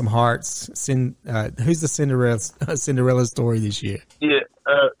break some hearts? Who's the Cinderella story this year? Yeah,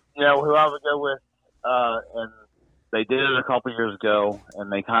 who I would go with, and they did it a couple years ago,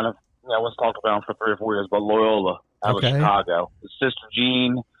 and they kind of, was talked about for 3 or 4 years, but Loyola out of Chicago. Sister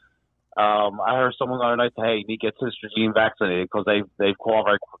Jean. I heard someone the other night say, hey, you need to get Sister Jean vaccinated because they've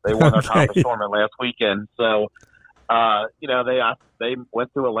qualified. They won their conference tournament last weekend. So, they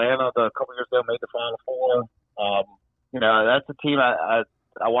went to Atlanta a couple years ago, made the Final Four. That's a team I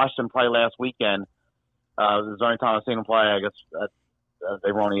watched them play last weekend. It was the only time I've seen them play. I guess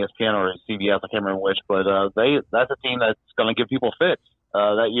they were on ESPN or CBS. I can't remember which, but that's a team that's going to give people fits.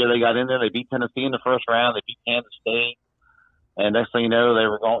 That year they got in there, they beat Tennessee in the first round. They beat Kansas State, and next thing you know, they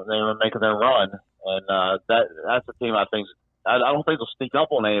were making their run. And that's a team I think. I don't think they'll sneak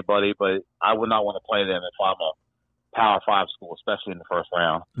up on anybody, but I would not want to play them if I'm a Power 5 school, especially in the first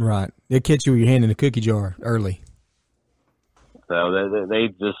round. Right, they catch you with your hand in a cookie jar early. So they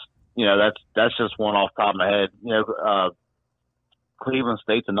just, that's just one off the top of my head. Cleveland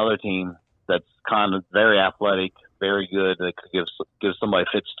State's another team that's kind of very athletic, very good. That could give somebody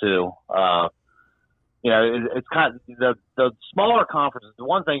fits too. It's kind of the smaller conferences. The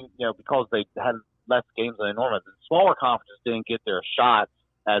one thing, because they had less games than they normally, the smaller conferences didn't get their shots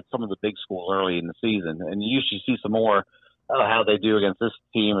at some of the big schools early in the season, and you usually see some more how they do against this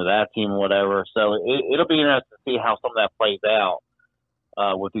team or that team or whatever. So it'll be interesting to see how some of that plays out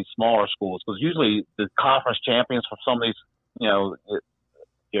with these smaller schools, because usually the conference champions for some of these,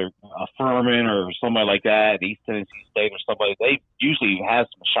 a Furman or somebody like that, East Tennessee State or somebody, they usually have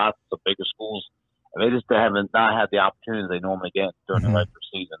some shots at the bigger schools, and they just haven't not had the opportunities they normally get during the regular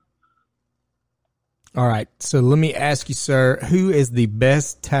season. All right, so let me ask you, sir, who is the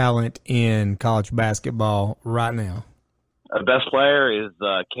best talent in college basketball right now? The best player is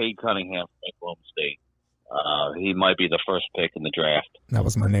Cade Cunningham from Oklahoma State. He might be the first pick in the draft. That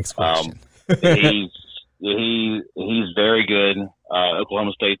was my next question. He's very good.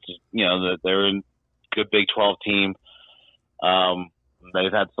 Oklahoma State's, they're a good Big 12 team.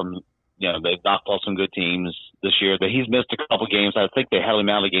 They've had some, they've knocked off some good teams this year. But he's missed a couple games. I think they held him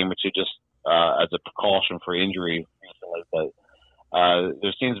out of the game or two just as a precaution for injury recently. But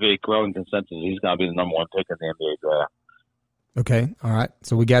there seems to be a growing consensus he's going to be the number 1 pick in the NBA draft. Okay, all right.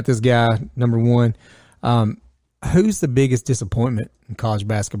 So we got this guy, number 1. Who's the biggest disappointment in college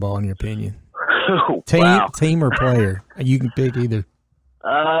basketball, in your opinion? Team or player? You can pick either.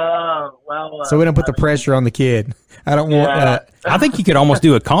 So we don't put the pressure on the kid. I don't want. I think you could almost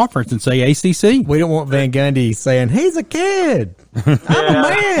do a conference and say ACC. We don't want Van Gundy saying he's a kid. I'm a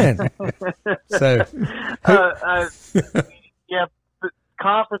man. So,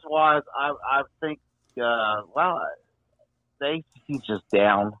 conference wise, I think. The ACC's just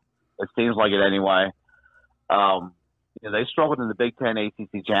down. It seems like it anyway. They struggled in the Big Ten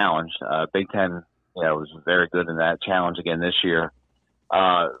ACC Challenge. Big Ten, was very good in that challenge again this year.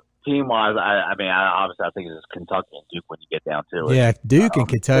 Team-wise, I think it's Kentucky and Duke when you get down to it. Yeah, Duke and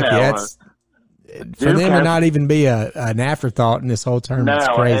Kentucky. That's for them to not even be an afterthought in this whole tournament. It's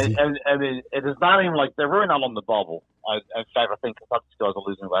crazy. And it is not even like they're really not on the bubble. In fact, I think Kentucky still has a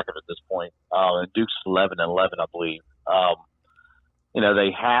losing record at this point. And Duke's 11-11, I believe.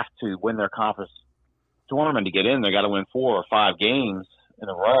 They have to win their conference tournament to get in. They got to win 4 or 5 games in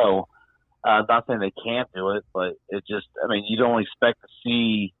a row. I'm not saying they can't do it, but it just, you don't expect to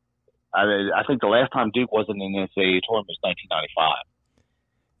see. I think the last time Duke wasn't in the NCAA tournament was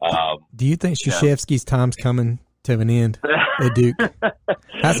 1995. Do you think Krzyzewski's time's coming to an end at Duke?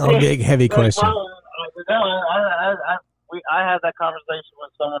 That's a big, heavy question. I had that conversation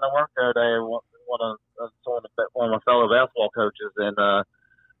with someone that worked there today, one of my fellow basketball coaches, and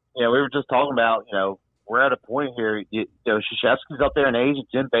we were just talking about we're at a point here. Krzyzewski's up there in age.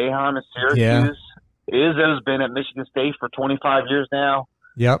 Jim Boeheim in Syracuse. Yeah. Izzo's been at Michigan State for 25 years now.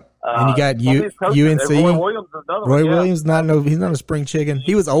 Yep. And you got some of these coaches, UNC. Roy Williams is another Roy one, yeah. Williams, he's not a spring chicken.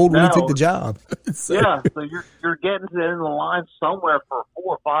 He was old when he took the job. So- Yeah, so you're getting to the end of the line somewhere for 4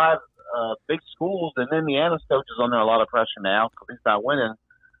 or 5 big schools, and Indiana's coach is under a lot of pressure now because he's not winning.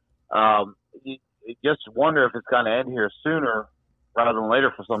 You just wonder if it's going to end here sooner rather than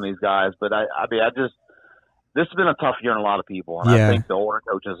later for some of these guys. But this has been a tough year on a lot of people, and Yeah. I think the older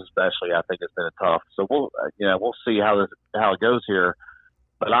coaches especially. I think it's been tough. So we'll see how it goes here.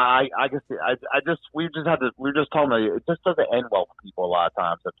 But we were just talking about it just doesn't end well for people a lot of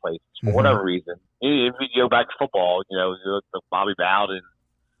times at places for whatever reason. If you go back to football, you look at Bobby Bowden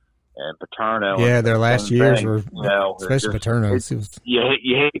and Paterno. Yeah, and their last years thing, were, especially Paterno. You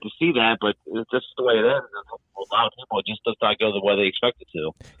hate to see that, but it's just the way it is. For a lot of people, it just does not go the way they expect it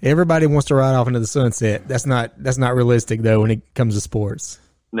to. Everybody wants to ride off into the sunset. That's not realistic though when it comes to sports.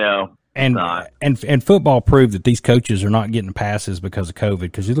 No. And football proved that these coaches are not getting passes because of COVID.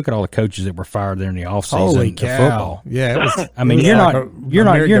 Because you look at all the coaches that were fired during the offseason Holy of cow. football. Yeah, it was, I mean, it was you're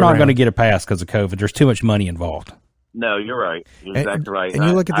like not merry-go-round. going to get a pass because of COVID. There's too much money involved. No, you're right. You're exactly right. And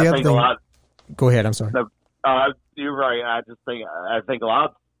you look at the I other think thing. a lot. Go ahead. I'm sorry. You're right. I think a lot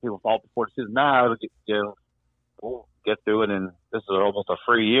of people thought before the season, we'll get through it, and this is almost a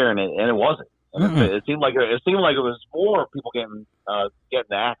free year, and it wasn't. And it seemed like it was more people getting the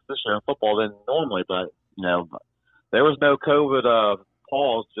axe this year in football than normally. But there was no COVID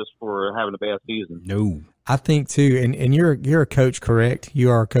pause just for having a bad season. No, I think too, and you're a coach, correct? You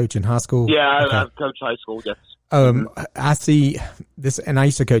are a coach in high school. Yeah, Okay. I've coached high school. Yes. I see this, and I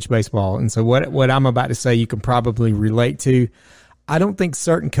used to coach baseball, and so what I'm about to say, you can probably relate to. I don't think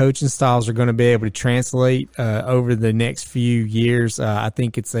certain coaching styles are going to be able to translate over the next few years. I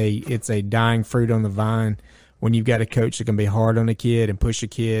think it's a dying fruit on the vine when you've got a coach that can be hard on a kid and push a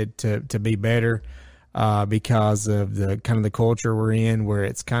kid to be better because of the kind of the culture we're in, where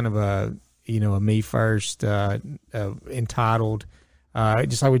it's kind of a me first, entitled.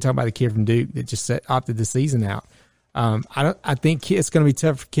 Just like we talked about the kid from Duke that just opted the season out. I think it's going to be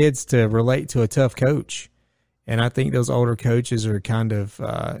tough for kids to relate to a tough coach. And I think those older coaches are kind of,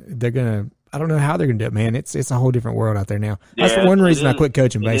 they're going to, I don't know how they're going to do it, man. It's a whole different world out there now. That's the one reason I quit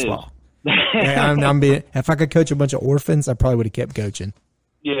coaching baseball. If I could coach a bunch of orphans, I probably would have kept coaching.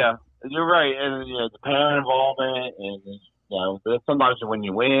 Yeah, you're right. And, the parent involvement, and, sometimes when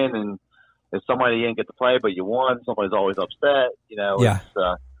you win and if somebody didn't get to play, but you won, somebody's always upset, Yeah.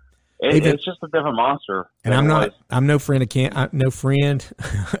 It's just a different monster. And I'm no friend of Cam, no friend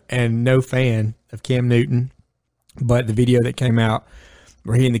and no fan of Cam Newton. But the video that came out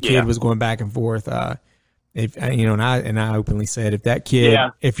where he and the kid was going back and forth, if and I openly said, if that kid,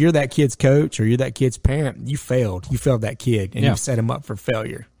 if you're that kid's coach or you're that kid's parent, you failed. You failed that kid, and you set him up for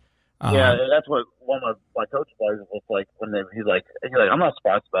failure. Yeah, that's what one of my coach players was like when he's like, I'm not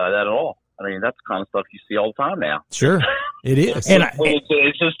surprised by that at all. I mean, that's the kind of stuff you see all the time now. Sure, it is. And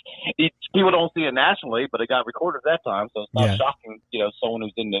it's just people don't see it nationally, but it got recorded that time, so it's not shocking. Someone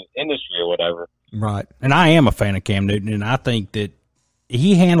who's in the industry or whatever. Right. And I am a fan of Cam Newton, and I think that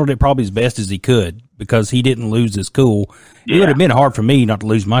he handled it probably as best as he could because he didn't lose his cool. It would have been hard for me not to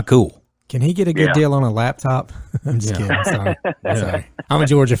lose my cool. Can he get a good deal on a laptop? I'm just kidding. I'm sorry. Sorry. I'm a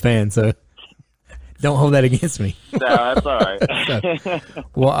Georgia fan, so don't hold that against me. No, that's all right.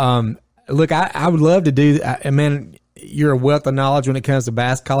 Well, look, I would love to do that. Man, you're a wealth of knowledge when it comes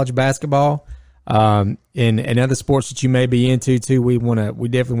to college basketball, and other sports that you may be into too. We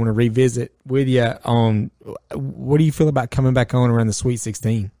definitely want to revisit with you on what do you feel about coming back on around the Sweet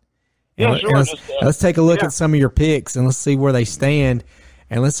 16? Yeah, sure. Let's take a look at some of your picks and let's see where they stand.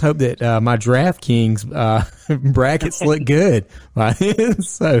 And let's hope that my DraftKings brackets look good.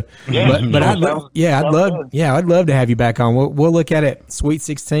 So, I'd love to have you back on. We'll look at it Sweet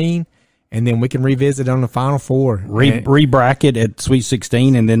 16, and then we can revisit on the Final Four. Re-bracket at Sweet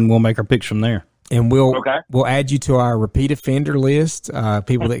 16, and then we'll make our picks from there. And we'll add you to our repeat offender list.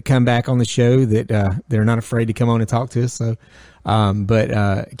 People that come back on the show that they're not afraid to come on and talk to us. So,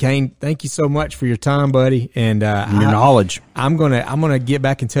 Kane, thank you so much for your time, buddy, and your knowledge. I'm gonna get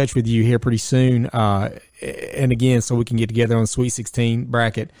back in touch with you here pretty soon, and again, so we can get together on the Sweet 16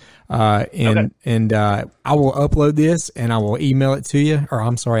 bracket. I will upload this and I will email it to you, or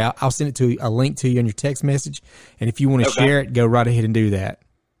I'm sorry, I'll send it to a link to you on your text message, and if you want to share it, go right ahead and do that.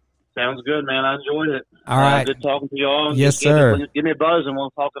 Sounds good, man. I enjoyed it. All right. Good talking to y'all. Yes, sir. Give me a buzz, and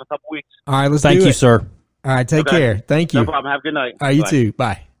we'll talk in a couple weeks. All right, let's Thank do you, it. sir. All right, take care. Thank you. No problem. Have a good night. All right, you too.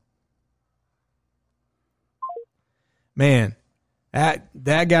 Bye. Man,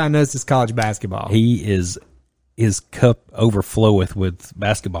 That guy knows his college basketball. His cup overfloweth with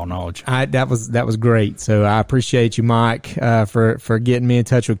basketball knowledge. That was great. So I appreciate you, Mike, for getting me in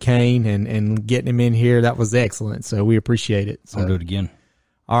touch with Kane and getting him in here. That was excellent. So we appreciate it. So, I'll do it again.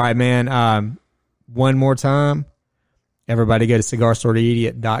 All right, man. One more time. Everybody go to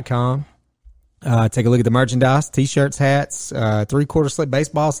cigarstoreidiot.com. Take a look at the merchandise, T-shirts, hats, 3/4 sleeve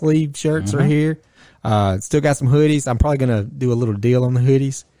baseball sleeve shirts are here. Still got some hoodies. I'm probably going to do a little deal on the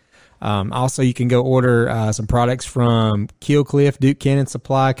hoodies. Also, you can go order some products from Kill Cliff, Duke Cannon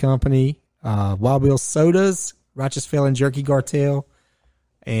Supply Company, Wild Bill Sodas, Righteous Felon Jerky Cartel,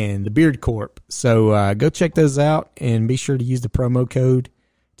 and the Beard Corp. So go check those out and be sure to use the promo code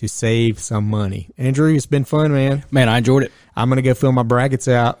to save some money. Andrew, it's been fun, man. Man, I enjoyed it. I'm going to go fill my brackets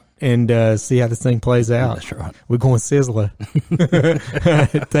out and see how this thing plays out. That's right. We're going Sizzler.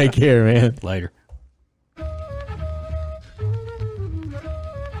 Take care, man. Later.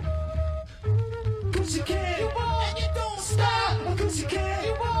 Cause you can't.